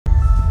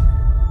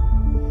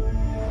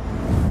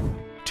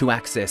To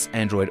access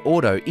Android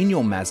Auto in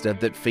your Mazda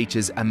that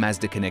features a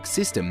Mazda Connect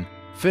system,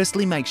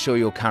 firstly make sure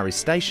your car is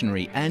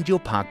stationary and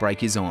your park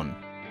brake is on.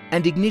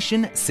 And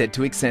ignition set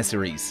to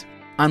accessories.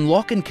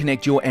 Unlock and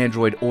connect your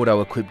Android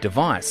Auto equipped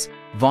device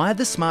via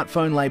the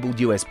smartphone labelled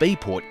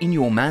USB port in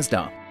your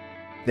Mazda.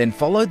 Then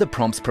follow the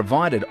prompts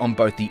provided on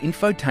both the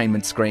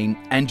infotainment screen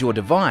and your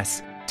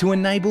device to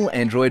enable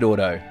Android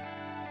Auto.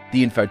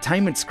 The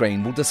infotainment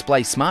screen will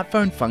display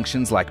smartphone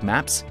functions like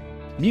maps,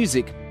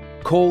 music,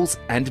 calls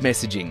and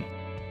messaging.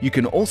 You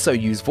can also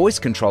use voice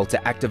control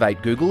to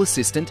activate Google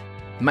Assistant,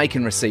 make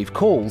and receive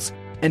calls,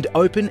 and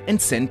open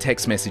and send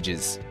text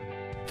messages.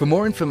 For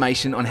more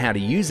information on how to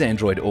use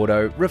Android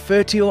Auto,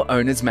 refer to your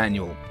owner's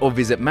manual or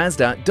visit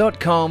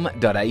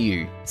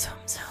mazda.com.au.